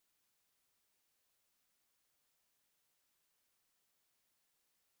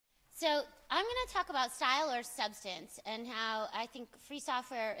So I'm going to talk about style or substance and how I think free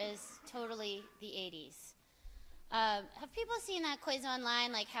software is totally the 80s. Have people seen that quiz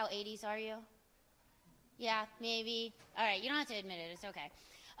online, like how 80s are you? Yeah, maybe. All right, you don't have to admit it. It's okay.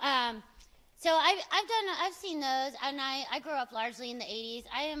 So I've seen those, and I grew up largely in the 80s.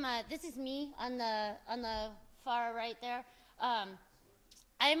 This is me on the far right there. I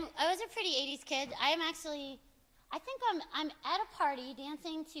was a pretty 80s kid. I think I'm at a party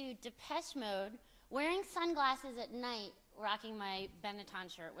dancing to Depeche Mode, wearing sunglasses at night, rocking my Benetton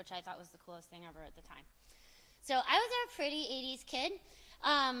shirt, which I thought was the coolest thing ever at the time. So I was a pretty 80s kid.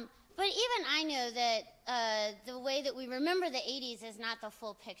 But even I know that the way that we remember the 80s is not the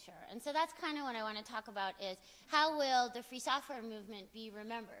full picture. And so that's kind of what I want to talk about is how will the free software movement be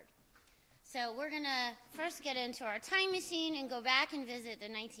remembered? So we're going to first get into our time machine and go back and visit the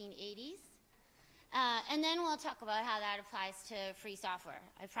 1980s. And then we'll talk about how that applies to free software.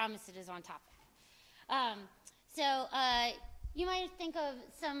 I promise it is on topic. You might think of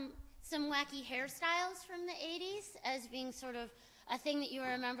some wacky hairstyles from the 80s as being sort of a thing that you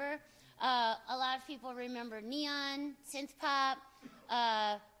remember. A lot of people remember neon, synthpop,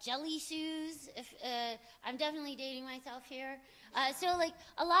 jelly shoes. I'm definitely dating myself here. So like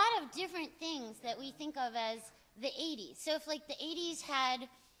a lot of different things that we think of as the 80s. So if like the 80s had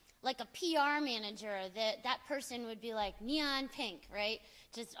like a PR manager, that person would be like neon pink, right?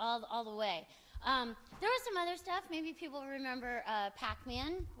 Just all the way. There was some other stuff. Maybe people remember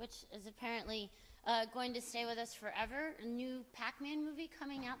Pac-Man, which is apparently going to stay with us forever. A new Pac-Man movie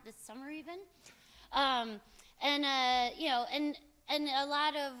coming out this summer even. And a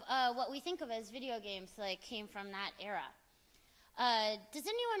lot of what we think of as video games like came from that era. Does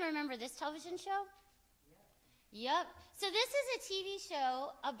anyone remember this television show? Yep. So this is a TV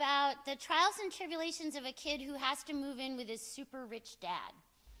show about the trials and tribulations of a kid who has to move in with his super rich dad.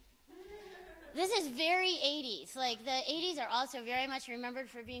 This is very 80s. Like, the 80s are also very much remembered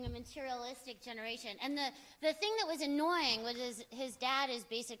for being a materialistic generation. And the thing that was annoying was his dad is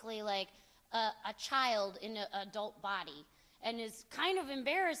basically like a child in an adult body. And is kind of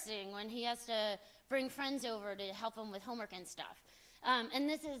embarrassing when he has to bring friends over to help him with homework and stuff. And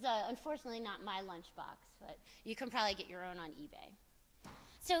this is, unfortunately, not my lunchbox, but you can probably get your own on eBay.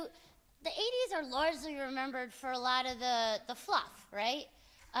 So the 80s are largely remembered for a lot of the fluff, right?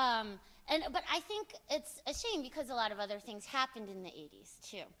 But I think it's a shame because a lot of other things happened in the 80s,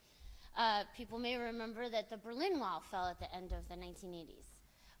 too. People may remember that the Berlin Wall fell at the end of the 1980s,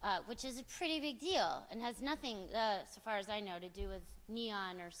 which is a pretty big deal and has nothing, so far as I know, to do with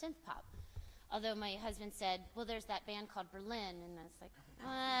neon or synthpop. Although my husband said, well, there's that band called Berlin, and I was like,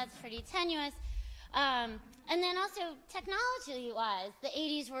 well, that's pretty tenuous. And then also, technology-wise, the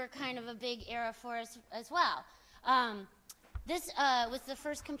 80s were kind of a big era for us as well. This was the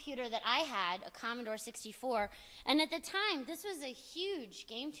first computer that I had, a Commodore 64, and at the time, this was a huge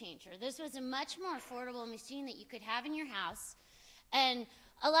game changer. This was a much more affordable machine that you could have in your house, and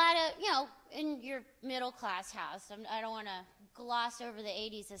a lot of, in your middle-class house, I don't want to gloss over the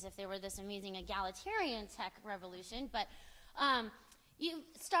 80s as if they were this amazing egalitarian tech revolution, but you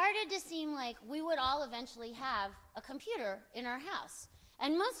started to seem like we would all eventually have a computer in our house.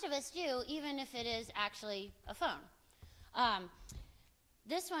 And most of us do, even if it is actually a phone.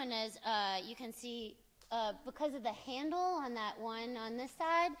 This one is, you can see, because of the handle on that one on this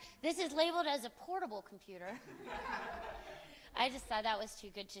side, this is labeled as a portable computer. I just thought that was too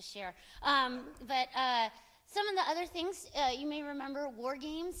good to share. But some of the other things you may remember, War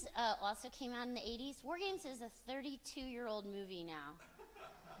Games also came out in the 80s. War Games is a 32-year-old movie now.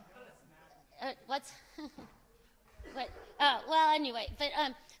 What's? What? Well, anyway. But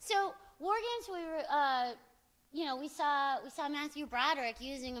so War Games, we saw Matthew Broderick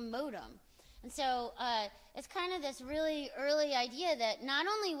using a modem. And so it's kind of this really early idea that not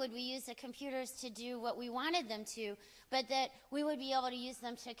only would we use the computers to do what we wanted them to, but that we would be able to use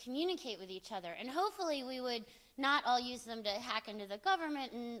them to communicate with each other. And hopefully we would not all use them to hack into the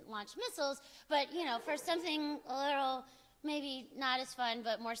government and launch missiles, but, for something a little maybe not as fun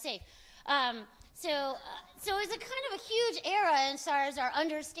but more safe. So it was a kind of a huge era as far as our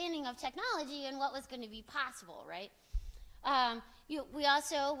understanding of technology and what was going to be possible, right? We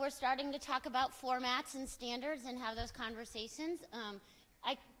also were starting to talk about formats and standards and have those conversations.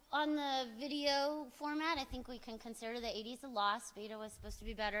 On the video format, I think we can consider the 80s a loss. Beta was supposed to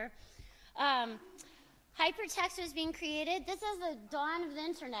be better. Hypertext was being created. This is the dawn of the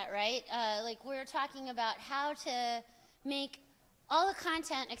internet, right? We're talking about how to make all the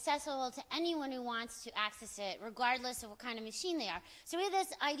content accessible to anyone who wants to access it, regardless of what kind of machine they are. So we had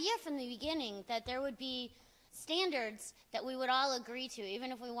this idea from the beginning that there would be standards that we would all agree to,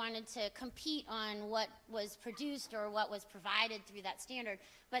 even if we wanted to compete on what was produced or what was provided through that standard,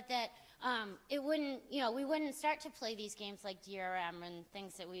 but that it wouldn't, we wouldn't start to play these games like DRM and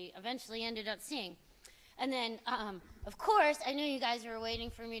things that we eventually ended up seeing. And then, of course, I know you guys were waiting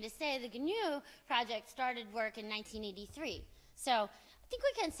for me to say the GNU project started work in 1983. So I think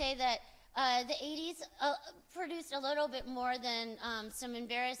we can say that the 80s produced a little bit more than some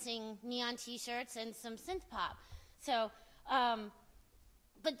embarrassing neon t-shirts and some synth pop. So,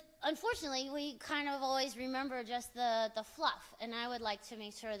 but unfortunately, we kind of always remember just the fluff, and I would like to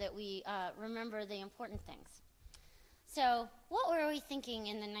make sure that we remember the important things. So what were we thinking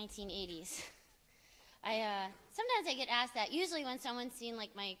in the 1980s? Sometimes I get asked that, usually when someone's seen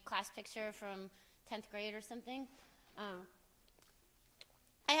like my class picture from 10th grade or something.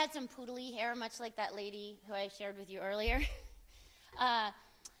 I had some poodly hair, much like that lady who I shared with you earlier.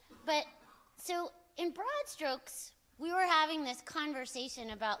 But so in broad strokes, we were having this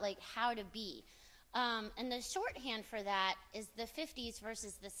conversation about like how to be. And the shorthand for that is the 50s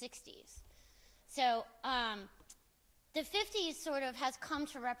versus the 60s. So the 50s sort of has come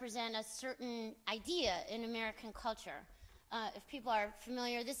to represent a certain idea in American culture. If people are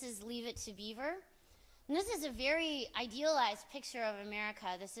familiar, this is Leave It to Beaver. And this is a very idealized picture of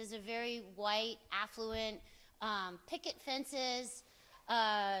America. This is a very white, affluent, picket fences,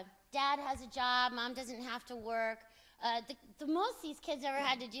 dad has a job, mom doesn't have to work. The most these kids ever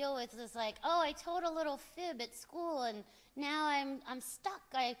had to deal with was like, oh, I told a little fib at school and now I'm stuck.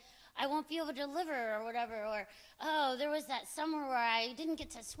 I won't be able to deliver or whatever. Or, oh, there was that summer where I didn't get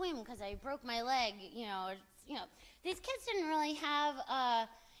to swim because I broke my leg. These kids didn't really have,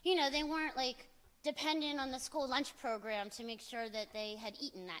 they weren't like dependent on the school lunch program to make sure that they had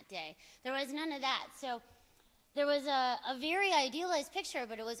eaten that day. There was none of that. So there was a very idealized picture,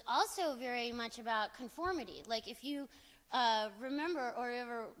 but it was also very much about conformity. Like if you remember or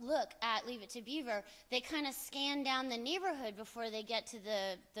ever look at Leave It to Beaver, they kind of scan down the neighborhood before they get to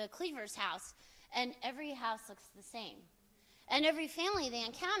the Cleaver's house, and every house looks the same. And every family they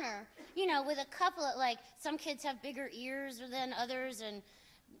encounter, with a couple of, like, some kids have bigger ears than others and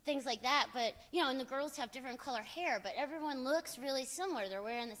things like that, but, and the girls have different color hair, but everyone looks really similar. They're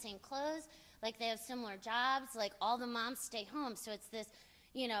wearing the same clothes, like they have similar jobs, like all the moms stay home. So it's this,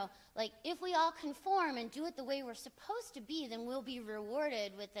 like if we all conform and do it the way we're supposed to be, then we'll be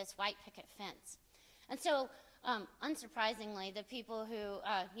rewarded with this white picket fence. And so, unsurprisingly, the people who,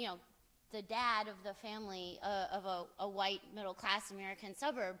 the dad of the family of a white middle-class American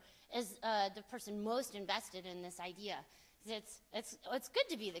suburb is the person most invested in this idea. It's good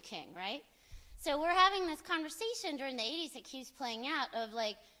to be the king, right? So we're having this conversation during the 80s that keeps playing out of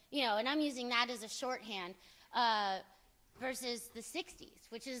like, and I'm using that as a shorthand, versus the 60s,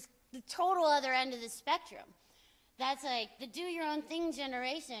 which is the total other end of the spectrum. That's like the do-your-own-thing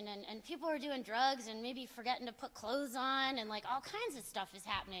generation, and people are doing drugs and maybe forgetting to put clothes on, and like all kinds of stuff is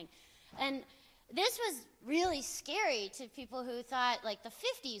happening. And this was really scary to people who thought, like, the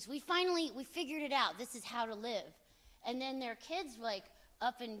 50s, we figured it out. This is how to live. And then their kids, like,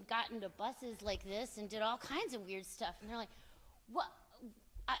 up and got into buses like this and did all kinds of weird stuff. And they're like, what?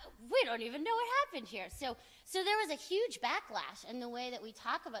 We don't even know what happened here. So there was a huge backlash in the way that we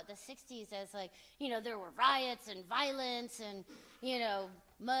talk about the 60s as, like, there were riots and violence and,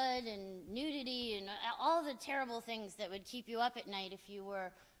 mud and nudity and all the terrible things that would keep you up at night if you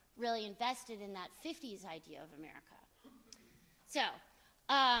were really invested in that 50s idea of America. So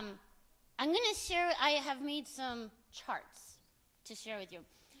I'm going to share, I have made some charts to share with you.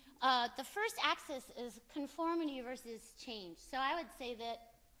 The first axis is conformity versus change. So I would say that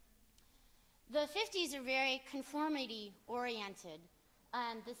the 50s are very conformity-oriented,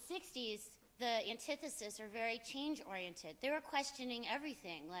 and the 60s, the antithesis, are very change-oriented. They were questioning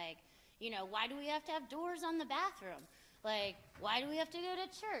everything, like, why do we have to have doors on the bathroom? Like, why do we have to go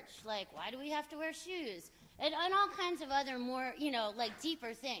to church? Like, why do we have to wear shoes? And all kinds of other more, like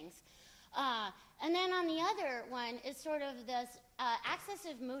deeper things. And then on the other one is sort of this axis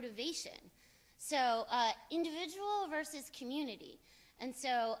of motivation. So individual versus community. And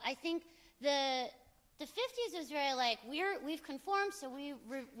so I think the 50s was very like, we've conformed, so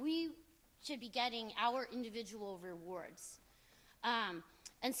we should be getting our individual rewards.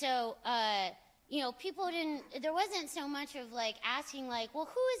 And so, people there wasn't so much of like asking like, well,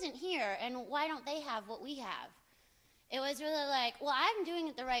 who isn't here and why don't they have what we have? It was really like, well, I'm doing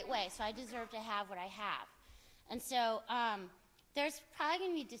it the right way, so I deserve to have what I have. And so there's probably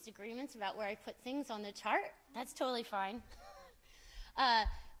going to be disagreements about where I put things on the chart. That's totally fine.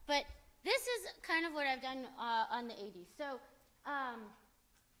 But this is kind of what I've done on the 80s. So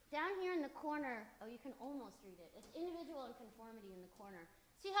down here in the corner, oh, you can almost read it. It's individual and conformity in the corner.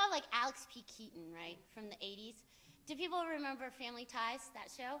 See how like Alex P. Keaton, right, from the 80's? Do people remember Family Ties,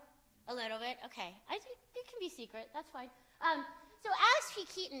 that show? A little bit? Okay. It can be secret. That's fine. So Alex P.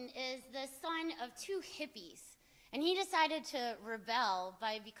 Keaton is the son of two hippies, and he decided to rebel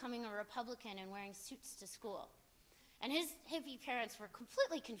by becoming a Republican and wearing suits to school. And his hippie parents were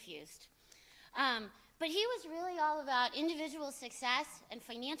completely confused. But he was really all about individual success and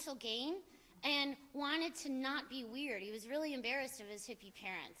financial gain and wanted to not be weird. He was really embarrassed of his hippie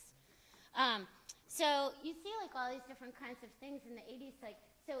parents. So you see like all these different kinds of things in the 80's, like,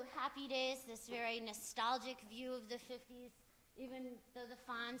 so Happy Days, this very nostalgic view of the 50's, even though the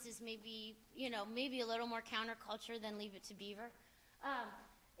Fonz is maybe, maybe a little more counterculture than Leave It to Beaver.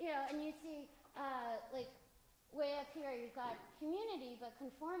 And you see, like, way up here, you've got community, but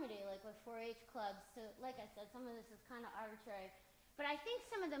conformity, like with 4-H clubs. So, like I said, some of this is kind of arbitrary. But I think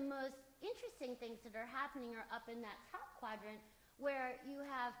some of the most interesting things that are happening are up in that top quadrant, where you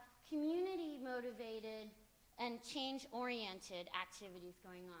have community-motivated and change-oriented activities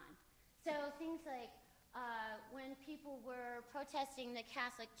going on. So things like when people were protesting the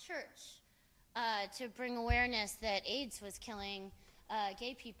Catholic Church to bring awareness that AIDS was killing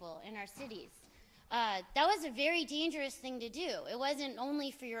gay people in our cities. That was a very dangerous thing to do. It wasn't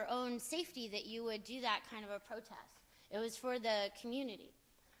only for your own safety that you would do that kind of a protest. It was for the community.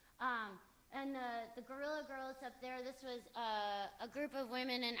 And the Guerrilla Girls up there, this was a group of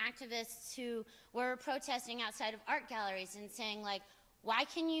women and activists who were protesting outside of art galleries and saying, like, why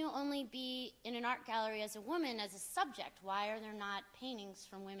can you only be in an art gallery as a woman, as a subject? Why are there not paintings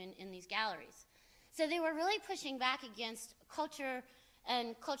from women in these galleries? So they were really pushing back against culture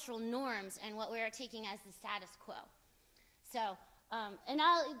and cultural norms and what we are taking as the status quo. So, and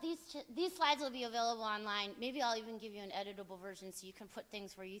these slides will be available online. Maybe I'll even give you an editable version so you can put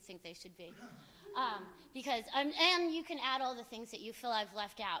things where you think they should be. And you can add all the things that you feel I've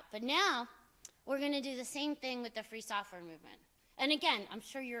left out. But now, we're going to do the same thing with the free software movement. And again, I'm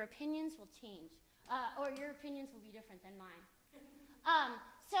sure your opinions will change, or your opinions will be different than mine.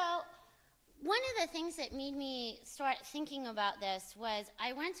 So one of the things that made me start thinking about this was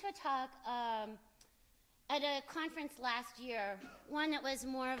I went to a talk at a conference last year, one that was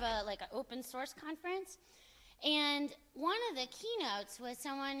more of an open source conference. And one of the keynotes was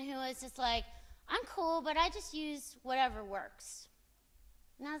someone who was just like, I'm cool, but I just use whatever works.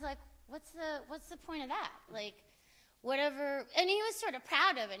 And I was like, what's the point of that? Like, whatever, and he was sort of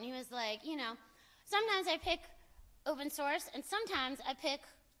proud of it. And he was like, sometimes I pick open source, and sometimes I pick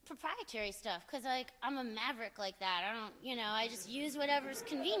proprietary stuff, because I'm a maverick like that. I just use whatever's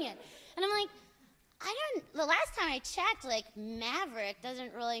convenient. And I'm like, the last time I checked, maverick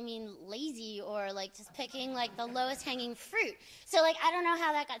doesn't really mean lazy or just picking the lowest hanging fruit. So I don't know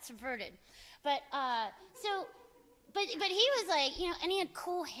how that got subverted. But but he was like, and he had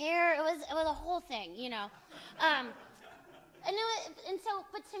cool hair. It was a whole thing,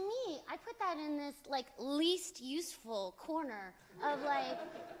 But to me, I put that in this least useful corner of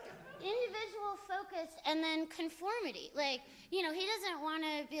individual focus and then conformity. He doesn't want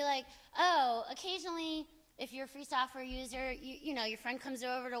to be like, oh, occasionally if you're a free software user, your friend comes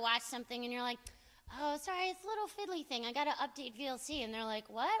over to watch something and you're like, oh, sorry, it's a little fiddly thing. I got to update VLC. And they're like,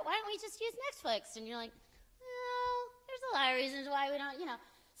 what? Why don't we just use Netflix? And you're like, well, there's a lot of reasons why we don't,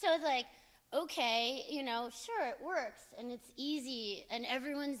 So it's like, okay, sure, it works, and it's easy, and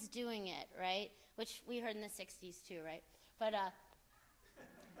everyone's doing it, right? Which we heard in the 60s too, right? But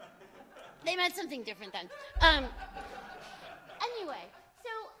they meant something different then. Anyway, so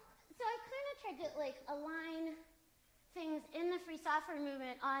I kind of tried to align things in the free software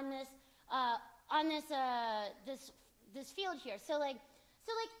movement on this field here. So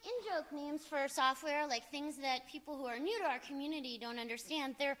in-joke names for software, things that people who are new to our community don't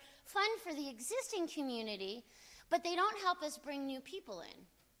understand, they're fun for the existing community, but they don't help us bring new people in,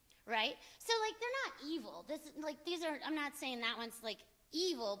 right? So they're not evil. These are, I'm not saying that one's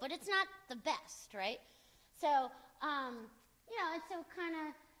evil, but it's not the best, right? So, and so kind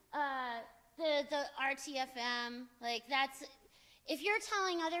of the RTFM, that's, if you're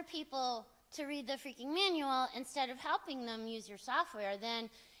telling other people to read the freaking manual instead of helping them use your software, then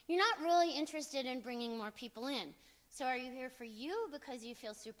you're not really interested in bringing more people in. So are you here for you because you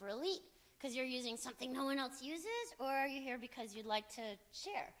feel super elite, because you're using something no one else uses, or are you here because you'd like to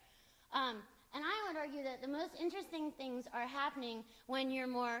share? And I would argue that the most interesting things are happening when you're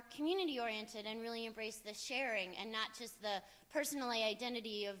more community-oriented and really embrace the sharing and not just the personal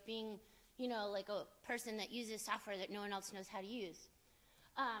identity of being, a person that uses software that no one else knows how to use.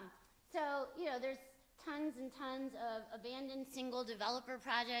 So, there's tons and tons of abandoned single developer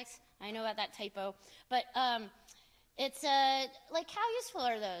projects. I know about that typo, but it's like, how useful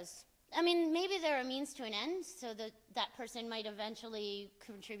are those? I mean, maybe they're a means to an end, so that that person might eventually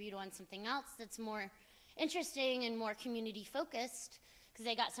contribute on something else that's more interesting and more community focused because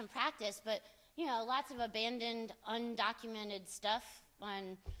they got some practice. But you know, lots of abandoned, undocumented stuff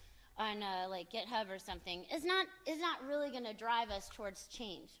on like GitHub or something is not really going to drive us towards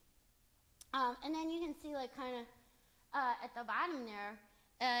change. And then you can see, like, kind of at the bottom there,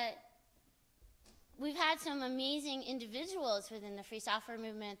 we've had some amazing individuals within the free software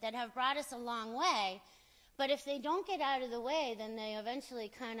movement that have brought us a long way, but if they don't get out of the way, then they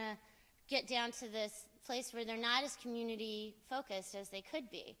eventually kind of get down to this place where they're not as community focused as they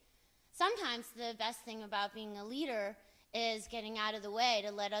could be. Sometimes the best thing about being a leader is getting out of the way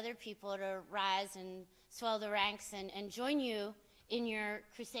to let other people to rise and swell the ranks and join you in your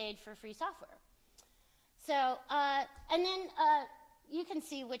crusade for free software. So, and then you can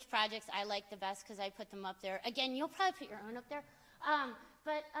see which projects I like the best because I put them up there. Again, you'll probably put your own up there.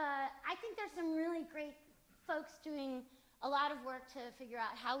 But I think there's some really great folks doing a lot of work to figure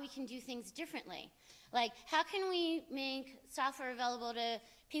out how we can do things differently. Like, how can we make software available to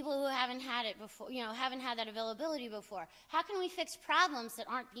people who haven't had it before, you know, haven't had that availability before? How can we fix problems that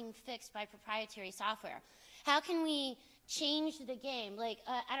aren't being fixed by proprietary software? How can we change the game? Like,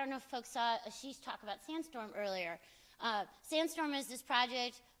 I don't know if folks saw Ashish talk about Sandstorm earlier. Sandstorm is this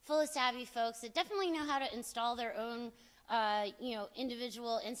project full of savvy folks that definitely know how to install their own, you know,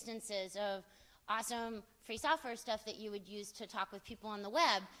 individual instances of awesome free software stuff that you would use to talk with people on the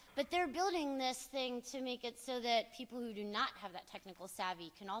web, but they're building this thing to make it so that people who do not have that technical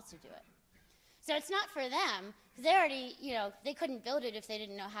savvy can also do it. So it's not for them, because they already, you know, they couldn't build it if they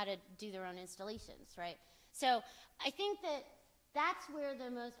didn't know how to do their own installations, right? So I think that that's where the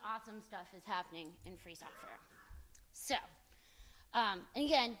most awesome stuff is happening in free software. So, and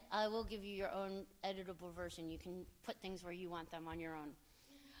again, I will give you your own editable version. You can put things where you want them on your own.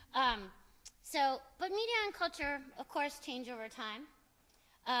 But media and culture, of course, change over time.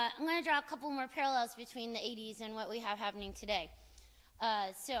 I'm going to draw a couple more parallels between the 80s and what we have happening today.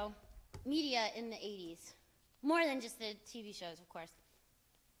 So, media in the 80s, more than just the TV shows, of course.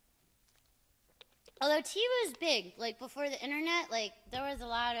 Although TV was big, like before the internet, like there was a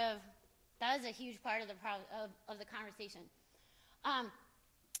lot of, that was a huge part of the conversation.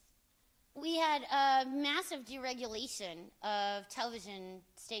 We had a massive deregulation of television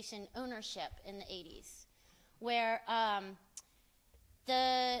station ownership in the 80s, where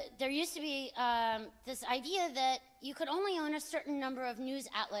there used to be this idea that you could only own a certain number of news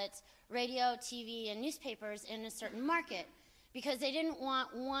outlets, radio, TV, and newspapers in a certain market, because they didn't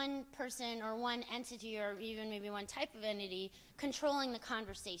want one person or one entity or even maybe one type of entity controlling the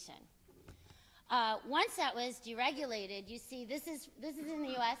conversation. Once that was deregulated, you see, this is in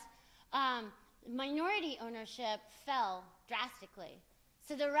the US, minority ownership fell drastically.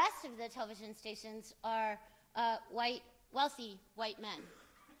 So the rest of the television stations are wealthy white men.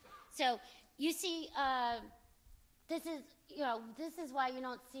 So you see, this is why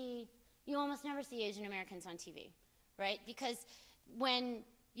you almost never see Asian Americans on TV, right? Because when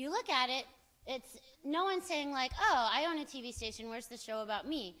you look at it, it's no one's saying like, oh, I own a TV station, where's the show about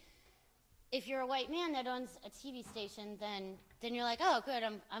me? If you're a white man that owns a TV station, then you're like, oh, good,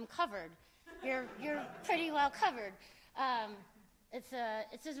 I'm covered. You're pretty well covered.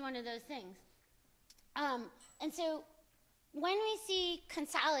 It's just one of those things. And so when we see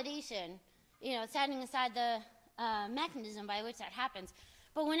consolidation, you know, setting aside the mechanism by which that happens,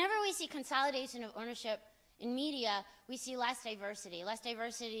 but whenever we see consolidation of ownership in media, we see less diversity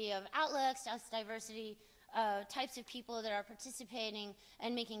of outlooks, less diversity of types of people that are participating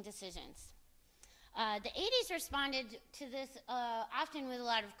and making decisions. The 80s responded to this often with a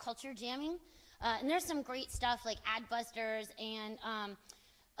lot of culture jamming, and there's some great stuff like Adbusters, and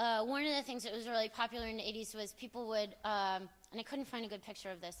one of the things that was really popular in the 80s was people would, and I couldn't find a good picture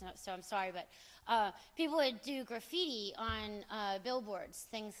of this, so I'm sorry, but people would do graffiti on billboards,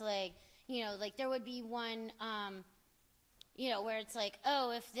 things like, you know, like there would be one, you know, where it's like,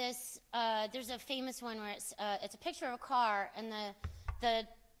 oh, if this, there's a famous one where it's a picture of a car, and the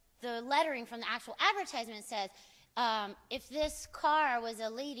lettering from the actual advertisement says, if this car was a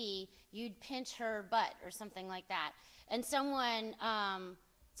lady, you'd pinch her butt, or something like that. And someone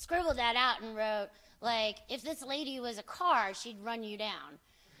scribbled that out and wrote, like, if this lady was a car, she'd run you down.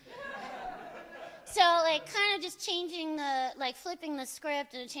 So, like, kind of just changing flipping the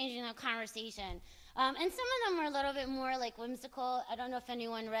script and changing the conversation. And some of them were a little bit more, like, whimsical. I don't know if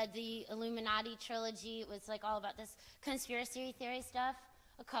anyone read the Illuminati trilogy. It was, like, all about this conspiracy theory stuff.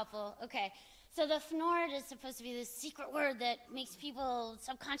 A couple, okay. So the FNORD is supposed to be this secret word that makes people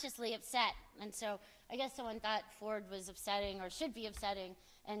subconsciously upset. And so I guess someone thought Ford was upsetting or should be upsetting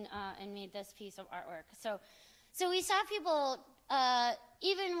and made this piece of artwork. So we saw people,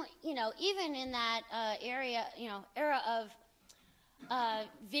 even in that era of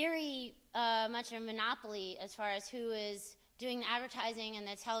very much a monopoly as far as who is doing the advertising and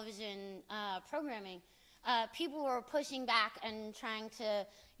the television programming, people were pushing back and trying to,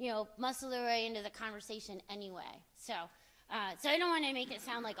 muscle their way into the conversation anyway. So I don't want to make it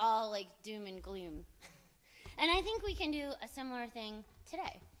sound like all like doom and gloom. And I think we can do a similar thing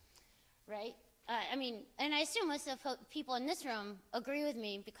today, right? And I assume most of the people in this room agree with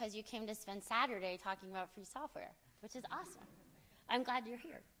me because you came to spend Saturday talking about free software, which is awesome. I'm glad you're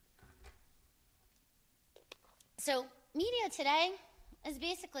here. So media today is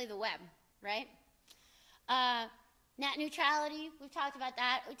basically the web, right? Net neutrality, we've talked about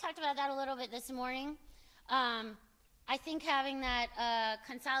that. We talked about that a little bit this morning. I think having that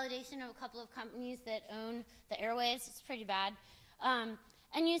consolidation of a couple of companies that own the airwaves is pretty bad. And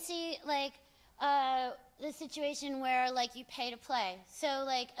you see, like, the situation where, like, you pay to play. So,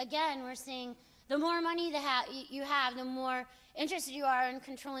 like, again, we're seeing the more money you have, the more interested you are in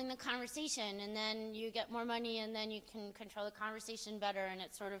controlling the conversation, and then you get more money, and then you can control the conversation better, and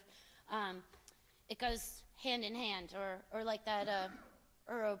it sort of, it goes hand in hand, or like that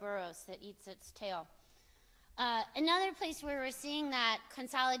Ouroboros that eats its tail. Another place where we're seeing that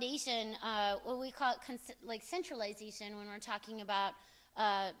consolidation, what we call like centralization when we're talking about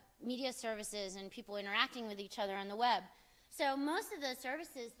media services and people interacting with each other on the web. So most of the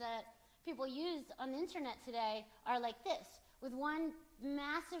services that people use on the internet today are like this, with one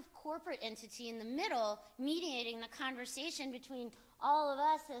massive corporate entity in the middle mediating the conversation between all of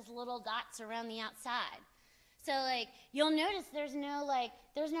us as little dots around the outside. So, like, you'll notice there's no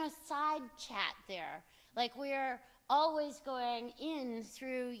side chat there. Like, we're always going in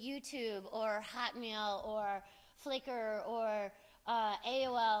through YouTube or Hotmail or Flickr or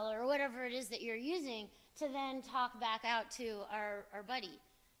AOL or whatever it is that you're using to then talk back out to our buddy,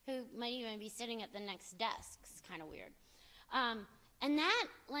 who might even be sitting at the next desk. It's kind of weird. And that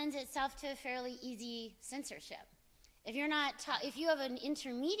lends itself to a fairly easy censorship. If you're not, if you have an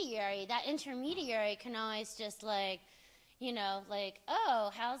intermediary, that intermediary can always just like,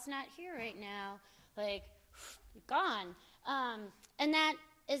 oh, Hal's not here right now, like, gone. And that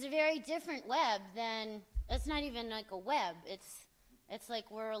is a very different web than, it's not even like a web. It's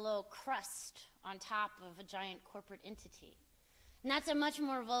like we're a little crust on top of a giant corporate entity. And that's a much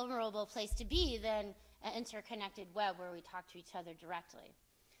more vulnerable place to be than an interconnected web where we talk to each other directly.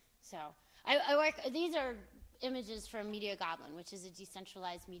 So these are images from Media Goblin, which is a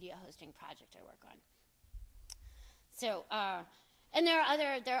decentralized media hosting project I work on. So, and there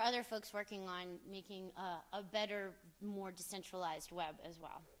are other folks working on making a better, more decentralized web as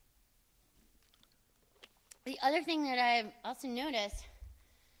well. The other thing that I've also noticed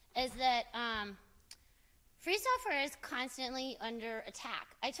is that free software is constantly under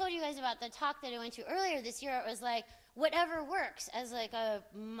attack. I told you guys about the talk that I went to earlier this year. It was like, whatever works, as like a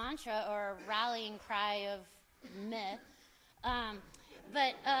mantra or a rallying cry of meh.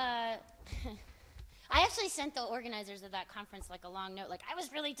 But I actually sent the organizers of that conference like a long note, like, I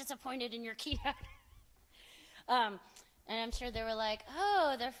was really disappointed in your keynote. And I'm sure they were like,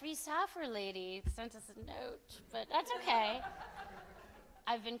 oh, the free software lady sent us a note, but that's okay.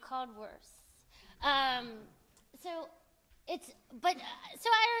 I've been called worse. So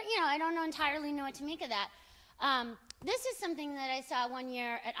I don't entirely know what to make of that. This is something that I saw one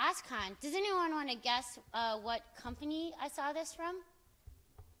year at OSCON. Does anyone want to guess what company I saw this from?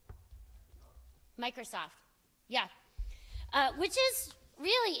 Microsoft. Yeah. Which is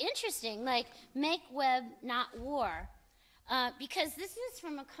really interesting, like, make web, not war. Because this is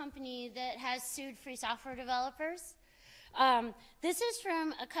from a company that has sued free software developers. This is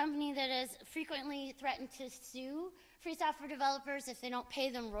from a company that has frequently threatened to sue free software developers if they don't pay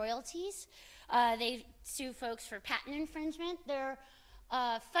them royalties. They sue folks for patent infringement. They're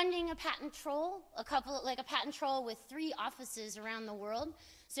funding a patent troll, a patent troll with 3 offices around the world.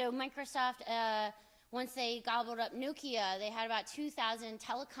 So Microsoft, once they gobbled up Nokia, they had about 2,000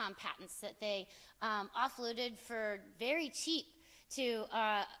 telecom patents that they offloaded for very cheap to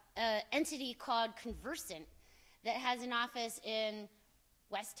an entity called Conversant that has an office in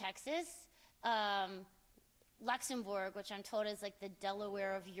West Texas, Luxembourg, which I'm told is like the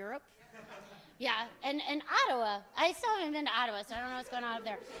Delaware of Europe. Yeah, and Ottawa. I still haven't been to Ottawa, so I don't know what's going on up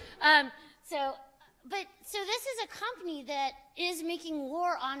there. So this is a company that is making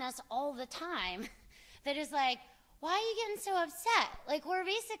war on us all the time. That is like, why are you getting so upset? Like, we're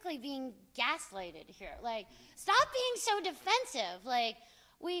basically being gaslighted here. Like, stop being so defensive. Like,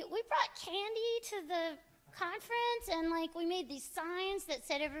 we brought candy to the conference, and like we made these signs that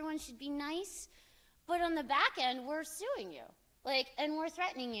said everyone should be nice, but on the back end we're suing you, like, and we're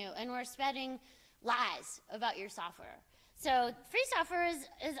threatening you, and we're spreading lies about your software. So free software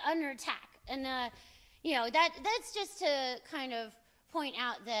is under attack, and you know, that's just to kind of point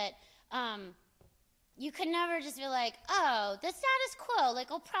out that you can never just be like, oh, the status quo, like,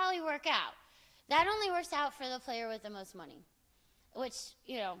 will probably work out. That only works out for the player with the most money, which,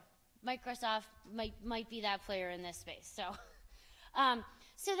 you know, Microsoft might be that player in this space. So,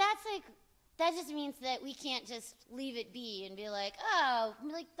 so that's like, that just means that we can't just leave it be and be like, oh,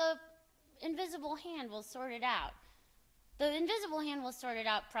 like the invisible hand will sort it out. The invisible hand will sort it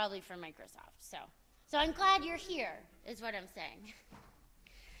out probably for Microsoft. So I'm glad you're here, is what I'm saying.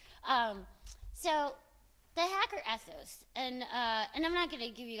 So the hacker ethos, and I'm not going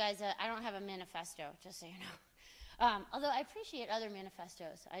to give you guys I don't have a manifesto, just so you know. Although I appreciate other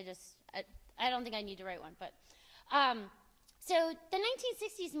manifestos. I don't think I need to write one. But so the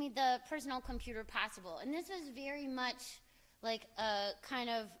 1960s made the personal computer possible. And this was very much like a kind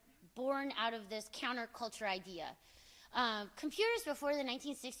of born out of this counterculture idea. Computers before the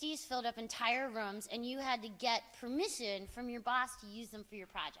 1960s filled up entire rooms, and you had to get permission from your boss to use them for your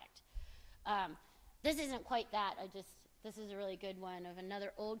project. This isn't quite that. This is a really good one of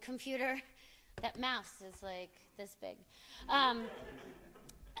another old computer. That mouse is like this big.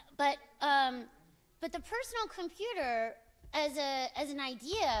 But the personal computer as an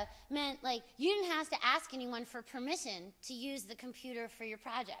idea meant like you didn't have to ask anyone for permission to use the computer for your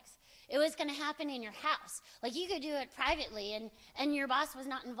projects. It was going to happen in your house. Like, you could do it privately, and your boss was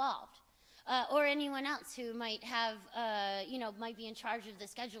not involved, or anyone else who might have, might be in charge of the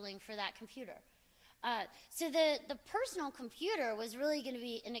scheduling for that computer. So the personal computer was really going to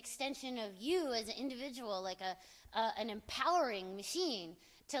be an extension of you as an individual, like an empowering machine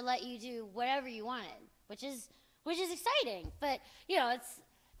to let you do whatever you wanted, which is exciting. But you know, it's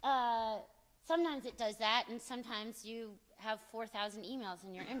sometimes it does that, and sometimes you have 4,000 emails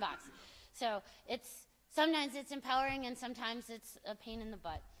in your inbox. So sometimes it's empowering, and sometimes it's a pain in the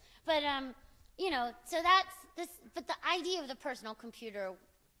butt. But so that's this. But the idea of the personal computer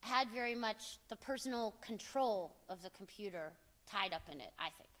had very much the personal control of the computer tied up in it, I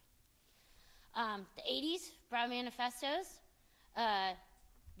think. The 80's brought manifestos,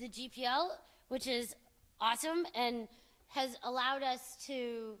 the GPL, which is awesome and has allowed us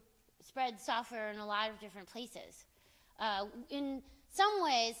to spread software in a lot of different places. In some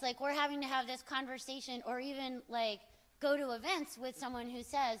ways, like, we're having to have this conversation or even like go to events with someone who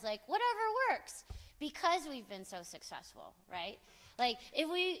says like, whatever works, because we've been so successful, right? Like, if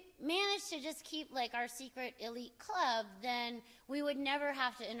we managed to just keep like our secret elite club, then we would never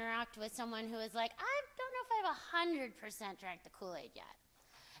have to interact with someone who is like, I don't know if I've 100% drank the Kool-Aid yet.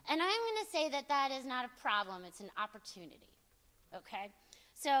 And I'm going to say that that is not a problem, it's an opportunity, okay?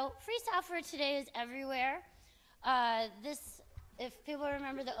 So free software today is everywhere. If people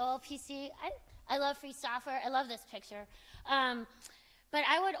remember the OLPC, I love free software. I love this picture. But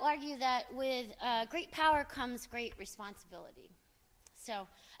I would argue that with great power comes great responsibility. So,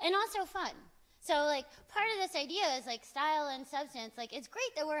 and also fun. So, like, part of this idea is like style and substance. Like, it's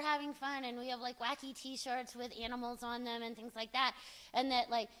great that we're having fun and we have like wacky T-shirts with animals on them and things like that. And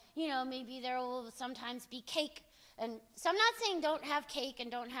that, like, you know, maybe there will sometimes be cake. And so I'm not saying don't have cake and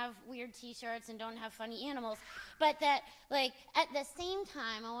don't have weird T-shirts and don't have funny animals, but that, like, at the same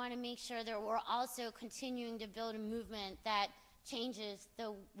time, I want to make sure that we're also continuing to build a movement that changes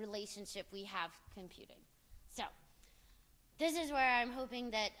the relationship we have computing. So this is where I'm hoping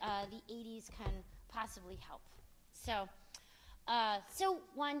that the 80's can possibly help. So,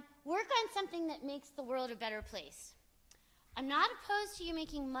 one, work on something that makes the world a better place. I'm not opposed to you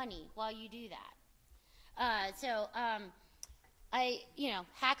making money while you do that.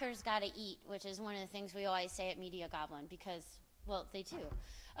 Hackers gotta eat, which is one of the things we always say at Media Goblin because, well, they do.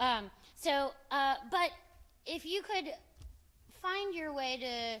 But if you could find your way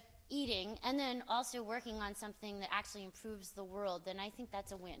to eating and then also working on something that actually improves the world, then I think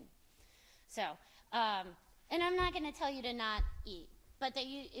that's a win. So, and I'm not going to tell you to not eat, but that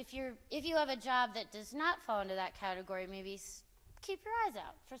if you have a job that does not fall into that category, maybe keep your eyes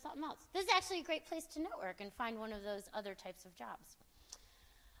out for something else. This is actually a great place to network and find one of those other types of jobs.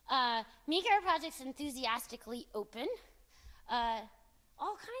 Make our projects enthusiastically open.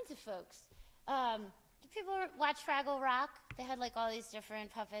 All kinds of folks. Do people watch Fraggle Rock? They had like all these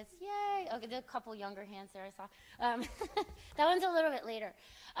different puppets. Yay! Okay, there are a couple younger hands there I saw. That one's a little bit later.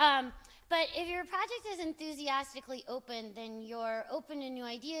 But if your project is enthusiastically open, then you're open to new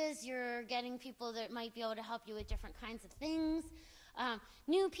ideas. You're getting people that might be able to help you with different kinds of things.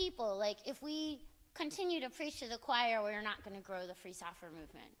 New people, like if we continue to preach to the choir, we're not going to grow the free software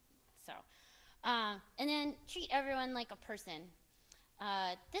movement. So, and then treat everyone like a person.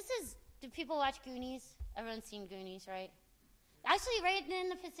 Do people watch Goonies? Everyone's seen Goonies, right? Actually, right in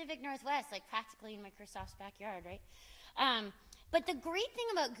the Pacific Northwest, like practically in Microsoft's backyard, right? But the great thing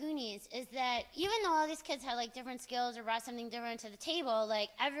about Goonies is that even though all these kids had like different skills or brought something different to the table, like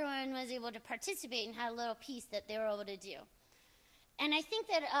everyone was able to participate and had a little piece that they were able to do. And I think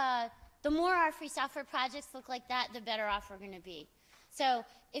that the more our free software projects look like that, the better off we're going to be. So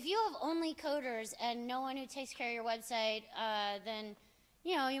if you have only coders and no one who takes care of your website, then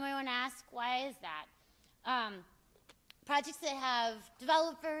you might want to ask, why is that? Projects that have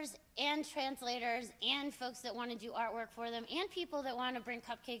developers and translators and folks that want to do artwork for them and people that want to bring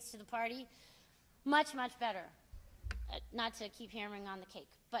cupcakes to the party, much, much better. Not to keep hammering on the cake,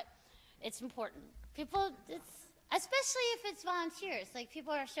 but it's important. Especially if it's volunteers. Like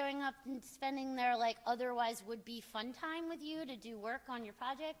people are showing up and spending their like otherwise would be fun time with you to do work on your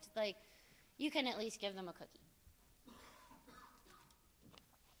project. Like you can at least give them a cookie.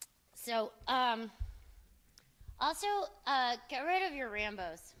 So also get rid of your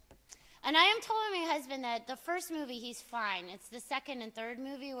Rambos. And I am telling my husband that the first movie he's fine. It's the second and third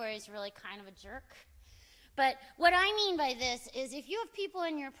movie where he's really kind of a jerk. But what I mean by this is if you have people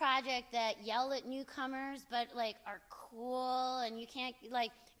in your project that yell at newcomers but like are cool and you can't,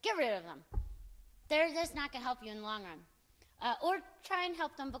 like, get rid of them. They're just not going to help you in the long run. Or try and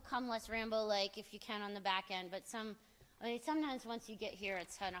help them become less Rambo-like if you can on the back end. But sometimes once you get here,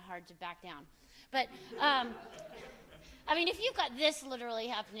 it's kind of hard to back down. But I mean, if you've got this literally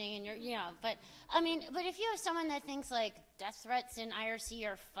happening and you're, but if you have someone that thinks like death threats in IRC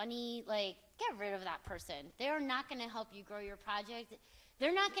are funny, like, get rid of that person. They're not going to help you grow your project.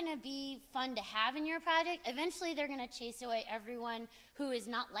 They're not going to be fun to have in your project. Eventually, they're going to chase away everyone who is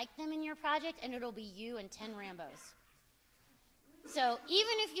not like them in your project, and it'll be you and 10 Rambos. So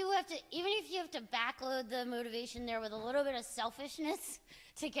even if you have to backload the motivation there with a little bit of selfishness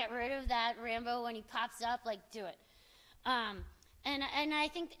to get rid of that Rambo when he pops up, like, do it. And I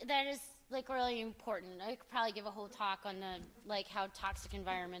think that is like really important. I could probably give a whole talk on how toxic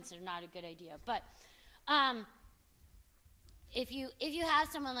environments are not a good idea. But if you have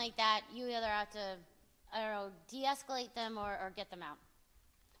someone like that, you either have to de-escalate them or get them out.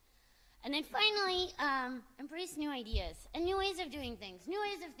 And then finally, embrace new ideas and new ways of doing things, new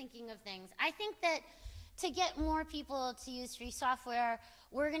ways of thinking of things. I think that to get more people to use free software,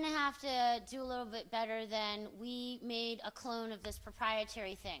 we're going to have to do a little bit better than we made a clone of this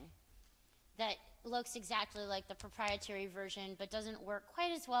proprietary thing that looks exactly like the proprietary version but doesn't work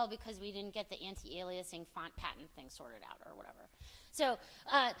quite as well because we didn't get the anti-aliasing font patent thing sorted out or whatever. So,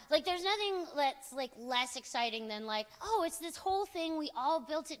 there's nothing that's, less exciting than, oh, it's this whole thing, we all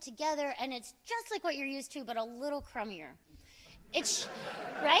built it together, and it's just like what you're used to, but a little crummier. It's,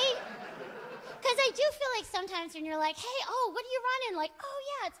 right? Because I do feel like sometimes when you're like, hey, oh, what are you running? Like, oh,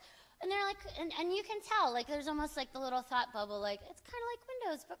 yeah, it's, and they're like, and you can tell, there's almost the little thought bubble, it's kind of like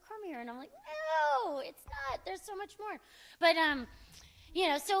Windows, but crummier. And I'm like, no, it's not. There's so much more. But,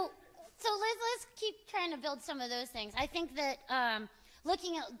 so let's keep trying to build some of those things. I think that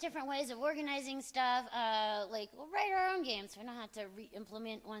looking at different ways of organizing stuff, we'll write our own games. We don't have to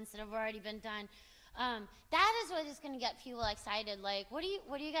re-implement ones that have already been done. That is what is going to get people excited. Like, what do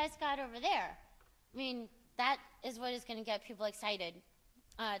you guys got over there? I mean, that is what is going to get people excited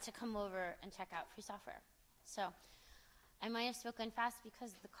to come over and check out free software. So I might have spoken fast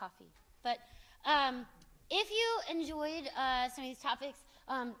because of the coffee. But if you enjoyed some of these topics,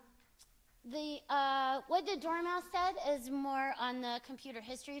 what the Dormouse said is more on the computer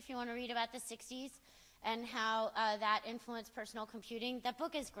history if you want to read about the 60s and how that influenced personal computing. That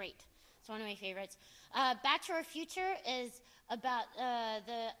book is great. It's one of my favorites. Back to Our Future is about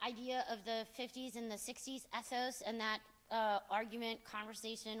the idea of the 50s and the 60s ethos and that argument,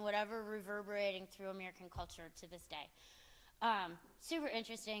 conversation, whatever, reverberating through American culture to this day. Super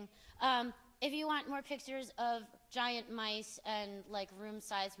interesting. If you want more pictures of giant mice and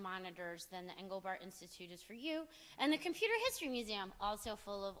room-sized monitors, then the Engelbart Institute is for you. And the Computer History Museum, also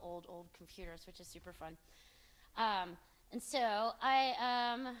full of old computers, which is super fun. And so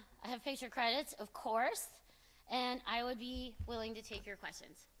I have picture credits, of course, and I would be willing to take your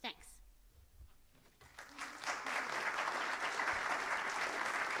questions. Thanks.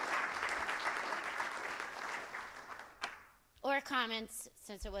 comments,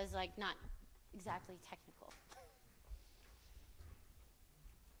 since it was like not exactly technical.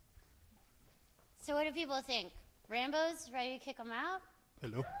 So what do people think? Rambo's ready to kick them out?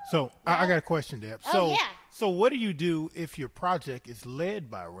 Hello. So I got a question, Deb. Oh, yeah. So what do you do if your project is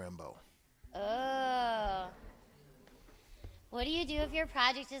led by Rambo? Oh. What do you do if your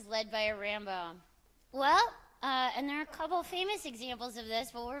project is led by a Rambo? Well, and there are a couple famous examples of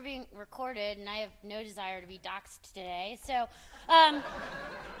this, but we're being recorded, and I have no desire to be doxxed today. So,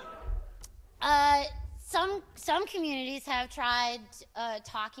 some communities have tried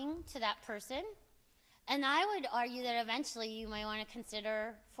talking to that person, and I would argue that eventually you might want to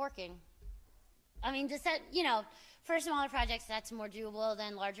consider forking. I mean, just that, for smaller projects, that's more doable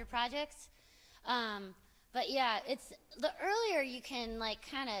than larger projects. But yeah, it's the earlier you can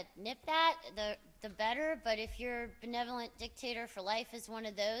kind of nip that, the better. But if your benevolent dictator for life is one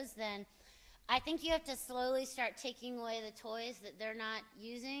of those, then I think you have to slowly start taking away the toys that they're not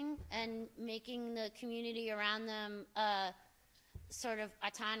using and making the community around them sort of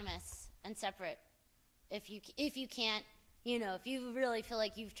autonomous and separate. If you can't, if you really feel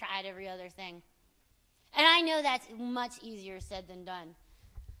like you've tried every other thing. And I know that's much easier said than done.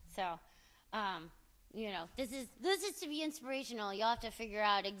 So, this is to be inspirational. You'll have to figure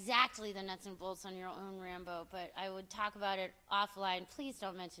out exactly the nuts and bolts on your own Rambo, but I would talk about it offline. Please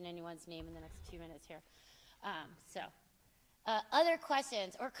don't mention anyone's name in the next 2 minutes here. Other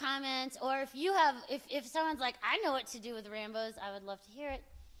questions or comments, or if someone's like, I know what to do with Rambos, I would love to hear it.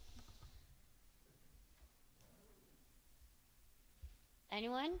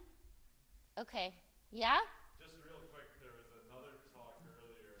 Anyone? Okay. Yeah? Just real quick, there was another talk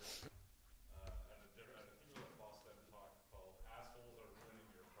earlier at a different, I think it was a Boston talk called "Assholes Are Ruining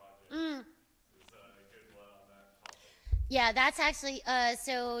Your Project." Is a good one on that topic. Yeah, that's actually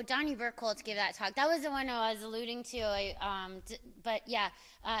so Donnie Burkholz gave that talk. That was the one I was alluding to. But yeah,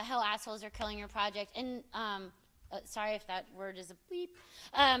 how assholes are killing your project. And sorry if that word is a bleep.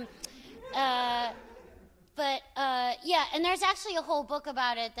 But yeah, and there's actually a whole book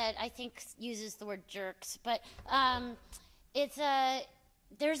about it that I think uses the word jerks. But it's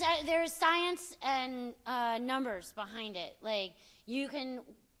there's science and numbers behind it. Like you can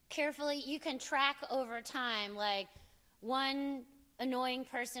track over time, like one annoying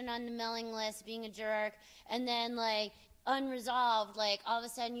person on the mailing list being a jerk, and then like unresolved, like all of a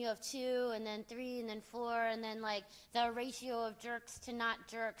sudden you have 2 and then 3 and then 4, and then like the ratio of jerks to not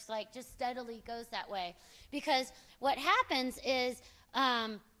jerks like just steadily goes that way. Because what happens is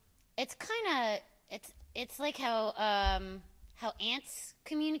it's kind of it's like how ants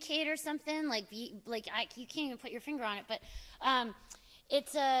communicate or something, you can't even put your finger on it, but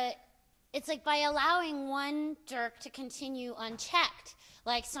it's like by allowing one jerk to continue unchecked,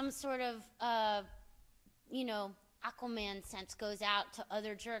 like some sort of Aquaman sense goes out to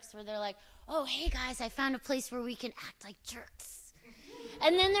other jerks where they're like, oh, hey guys, I found a place where we can act like jerks.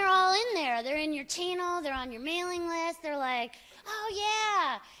 And then they're all in there. They're in your channel. They're on your mailing list. They're like, oh,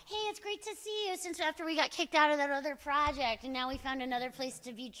 yeah, hey, it's great to see you since after we got kicked out of that other project and now we found another place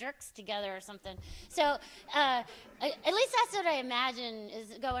to be jerks together or something. So at least that's what I imagine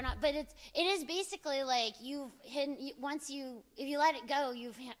is going on. But it is basically like you've hidden, if you let it go,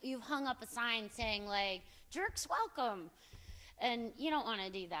 you've hung up a sign saying like, jerks welcome. And you don't want to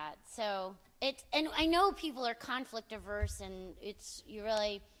do that. So and I know people are conflict averse, and you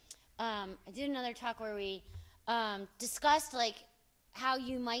really, I did another talk where we discussed like how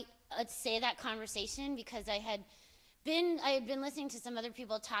you might say that conversation, because I had been listening to some other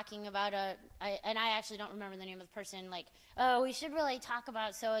people talking about and I actually don't remember the name of the person, like, oh, we should really talk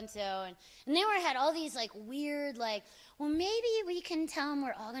about so-and-so, and they had all these like weird, like, well, maybe we can tell them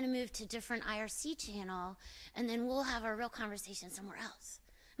we're all going to move to different IRC channel, and then we'll have our real conversation somewhere else.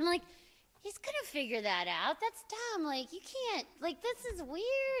 I'm like, he's going to figure that out. That's dumb. Like, you can't, like, this is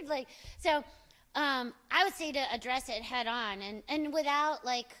weird. Like, so I would say to address it head on, and without,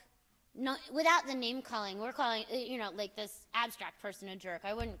 like, no, without the name calling. We're calling, like this abstract person a jerk.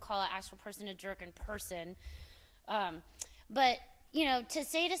 I wouldn't call an actual person a jerk in person. But, to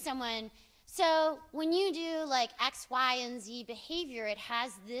say to someone, so when you do like X, Y, and Z behavior, it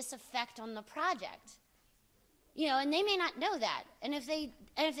has this effect on the project. And they may not know that. And if they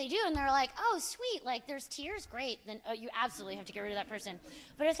do, and they're like, oh, sweet, like there's tears, great, then you absolutely have to get rid of that person.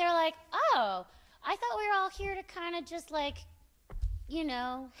 But if they're like, oh, I thought we were all here to kind of just like,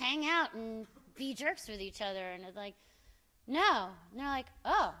 hang out and be jerks with each other, and it's like, no. And they're like,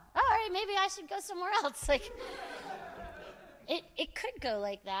 oh, all right, maybe I should go somewhere else. Like, it could go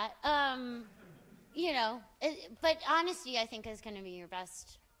like that. But honesty, I think, is going to be your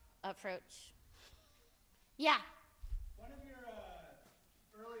best approach. Yeah. One of your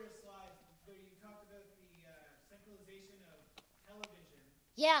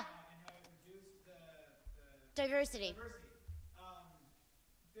Yeah. And how it reduced the Diversity.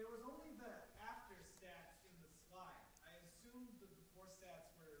 There was only the after stats in the slide. I assumed the before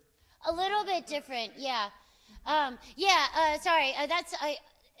stats were A little bit different, yeah. Sorry,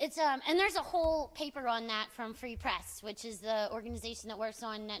 and there's a whole paper on that from Free Press, which is the organization that works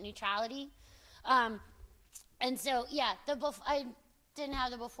on net neutrality. And so, yeah, I didn't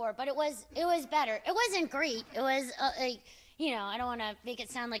have the before, but it was better. It wasn't great. It was I don't want to make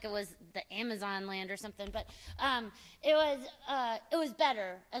it sound like it was the Amazon land or something, but it was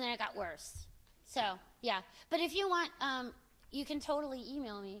better, and then it got worse. So, yeah. But if you want, you can totally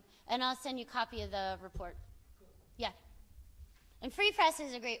email me, and I'll send you a copy of the report. cool. Yeah. And Free Press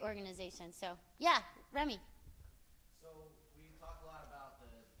is a great organization. So, yeah, Remy. So we talk a lot about the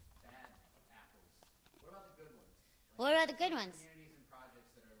bad apples. What about the good ones? What about the good ones? Communities and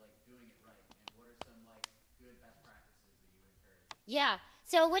projects that are like doing it right, and what are some like good best practices that you encourage? Yeah.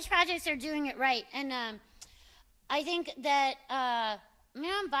 So which projects are doing it right? And I think that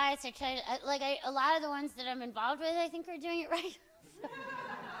I'm biased. A lot of the ones that I'm involved with, I think are doing it right.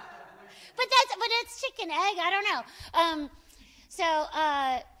 but it's chicken egg. I don't know.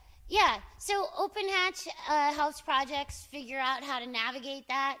 So Open Hatch helps projects figure out how to navigate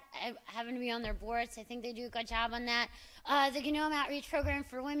that. I happen to be on their boards. I think they do a good job on that. The GNOME Outreach Program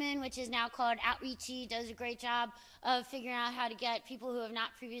for Women, which is now called Outreachy, does a great job of figuring out how to get people who have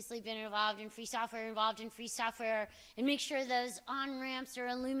not previously been involved in free software and make sure those on-ramps are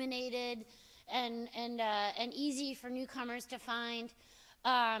illuminated and easy for newcomers to find.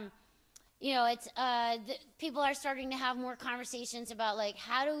 People are starting to have more conversations about like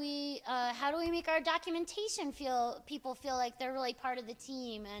how do we make our documentation people feel like they're really part of the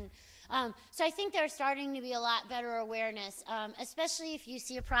team, and so I think there's starting to be a lot better awareness, especially if you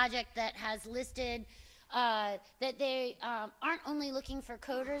see a project that has listed that they aren't only looking for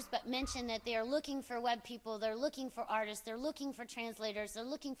coders, but mention that they are looking for web people, they're looking for artists, they're looking for translators, they're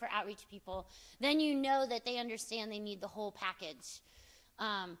looking for outreach people. Then you know that they understand they need the whole package.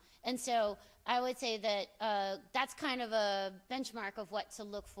 And so I would say that that's kind of a benchmark of what to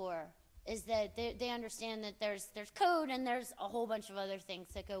look for, is that they understand that there's code and there's a whole bunch of other things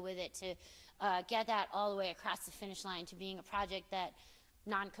that go with it to get that all the way across the finish line to being a project that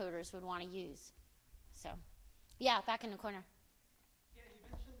non-coders would want to use. So, yeah, back in the corner. Yeah, you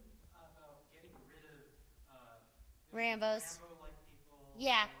mentioned about getting rid of Rambos. Rambo-like people.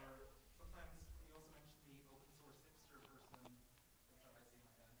 Yeah. Or sometimes you also mentioned the open source hipster person. That's how I see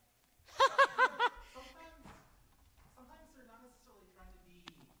my head. Sometimes they're not necessarily trying to be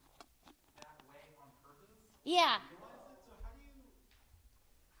that way on purpose. Yeah. Realize it. So how do you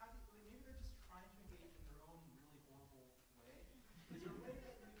maybe they're just trying to engage in their own really horrible way. Is there a way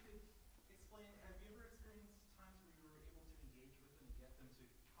that you could explain? Have you ever experienced times where you were able to engage with them and get them to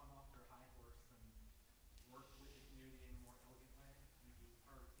come off their high horse and work with the community in a more elegant way and be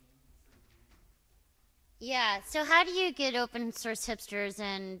part of a team instead of you? Yeah, so how do you get open source hipsters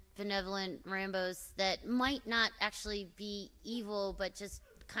and benevolent Rambos that might not actually be evil, but just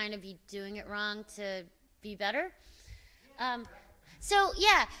kind of be doing it wrong to be better? Again,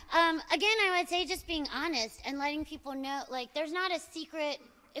 I would say just being honest and letting people know, like, there's not a secret.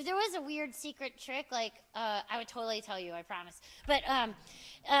 If there was a weird secret trick, like, I would totally tell you, I promise. But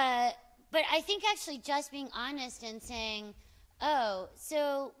I think actually just being honest and saying, oh,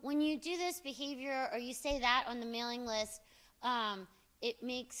 so when you do this behavior or you say that on the mailing list, it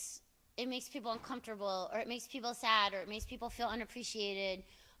makes people uncomfortable, or it makes people sad, or it makes people feel unappreciated.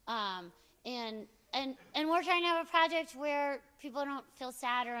 And we're trying to have a project where people don't feel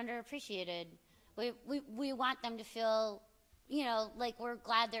sad or underappreciated. We want them to feel, like we're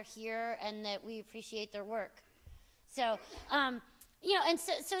glad they're here and that we appreciate their work. So, and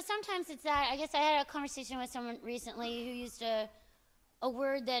so sometimes it's that. I guess I had a conversation with someone recently who used a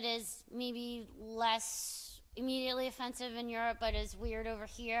word that is maybe less immediately offensive in Europe, but is weird over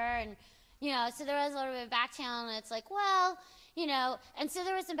here. And, so there was a little bit of back channel, and it's like, well, and so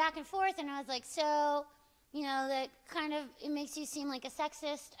there was some back and forth, and I was like, so, that kind of, it makes you seem like a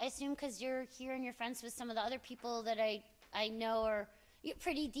sexist, I assume, because you're here and you're friends with some of the other people that I know are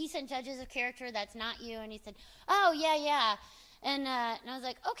pretty decent judges of character. That's not you. And he said, oh, yeah. And I was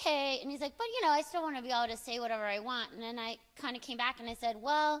like, okay. And he's like, but, I still want to be able to say whatever I want. And then I kind of came back and I said,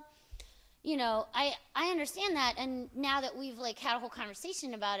 well, I understand that. And now that we've, had a whole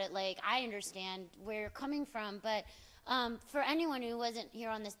conversation about it, I understand where you're coming from. But for anyone who wasn't here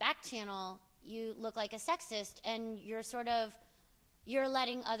on this back channel, you look like a sexist. And you're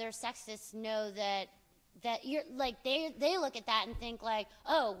letting other sexists know that you're, they look at that and think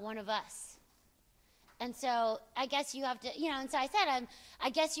oh, one of us. And so I guess you have to, and so I said, I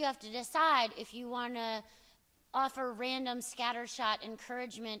guess you have to decide if you want to offer random scattershot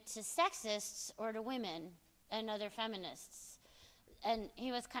encouragement to sexists or to women and other feminists. And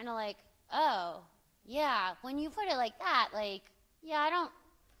he was kind of like, oh, yeah, when you put it like that, like, yeah,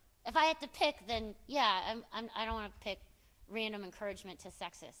 if I had to pick, then, yeah, I don't want to pick random encouragement to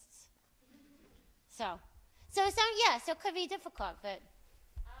sexists. So it could be difficult, but.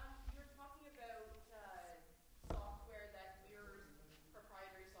 You were talking about software that mirrors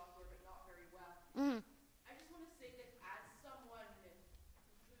proprietary software, but not very well. Mm. I just want to say that as someone who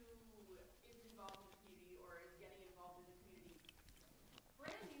is involved in the community or is getting involved in the community,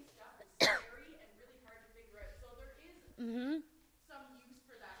 brand new stuff is scary and really hard to figure out. So there is some use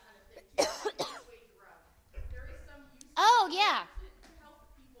for that kind of thing too. There is some use to help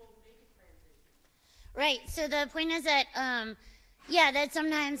people make a transition. Right. So the point is that, that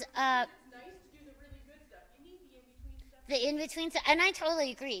sometimes. It's nice to do the really good stuff. You need the in-between stuff. And I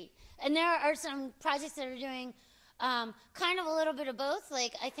totally agree. And there are some projects that are doing kind of a little bit of both.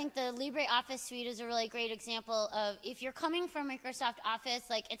 Like, I think the LibreOffice suite is a really great example of if you're coming from Microsoft Office,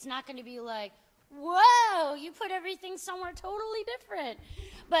 like, it's not going to be like, whoa, you put everything somewhere totally different.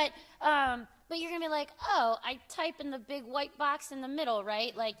 But you're going to be like, oh, I type in the big white box in the middle,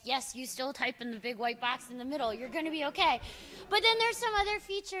 right? Like, yes, you still type in the big white box in the middle. You're going to be okay. But then there's some other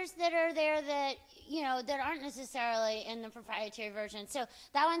features that are there that, that aren't necessarily in the proprietary version. So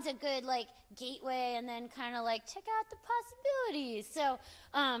that one's a good, like, gateway and then kind of, like, check out the possibilities. So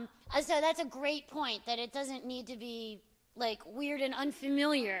that's a great point, that it doesn't need to be, like, weird and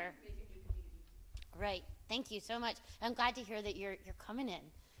unfamiliar. Right. Thank you so much. I'm glad to hear that you're coming in.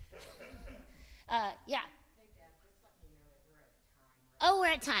 Yeah. Oh, we're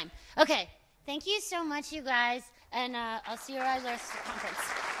at time. Okay. Thank you so much, you guys. And I'll see you at our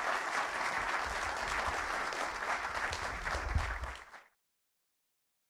conference.